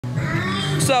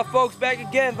up, folks? Back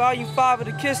again, volume 5 of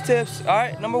the KISS tips.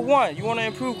 Alright, number 1, you want to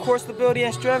improve core stability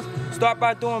and strength? Start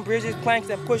by doing bridges, planks,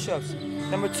 and push-ups.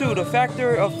 Number 2, the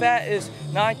factor of fat is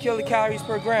 9 kilocalories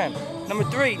per gram. Number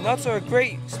 3, nuts are a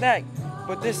great snack,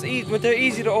 but they're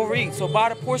easy to overeat, so buy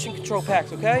the portion control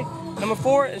packs, okay? Number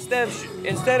 4,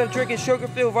 instead of drinking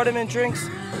sugar-filled vitamin drinks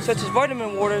such as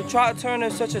vitamin water, try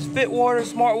alternatives such as Fit Water,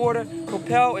 Smart Water,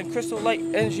 Propel, and Crystal Light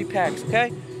energy packs,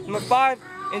 okay? Number 5,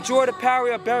 enjoy the power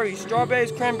of berries,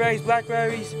 strawberries, cranberries,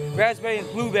 blackberries, raspberries,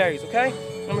 and blueberries, okay?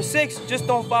 Number 6, just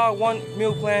don't follow one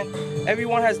meal plan.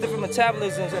 Everyone has different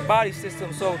metabolisms and body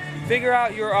systems, so figure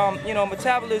out your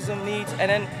metabolism needs and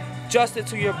then adjust it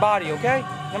to your body, okay?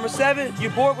 Number 7,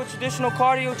 you're bored with traditional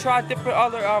cardio, try different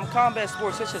other combat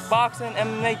sports such as boxing,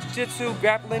 MMA, jiu-jitsu,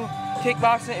 grappling,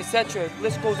 kickboxing, etc. The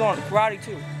list goes on, karate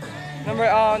too.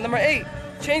 Number 8,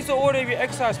 change the order of your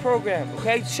exercise program,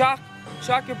 okay? Shock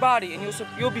your body and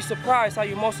you'll be surprised how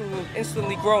your muscles will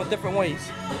instantly grow in different ways.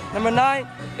 Number 9,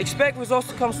 expect results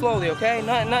to come slowly, okay?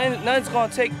 Nothing's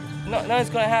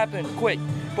gonna happen quick.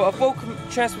 But a full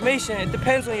transformation, it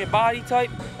depends on your body type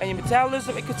and your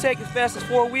metabolism. It could take as fast as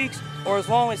 4 weeks or as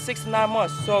long as 6 to 9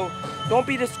 months. So don't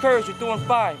be discouraged, you're doing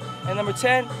fine. And number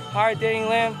 10, hire Dating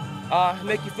Lamb,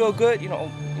 make you feel good.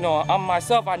 I'm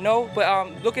myself, I know, but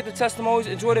look at the testimonies,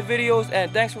 enjoy the videos,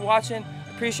 and thanks for watching.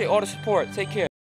 Appreciate all the support. Take care.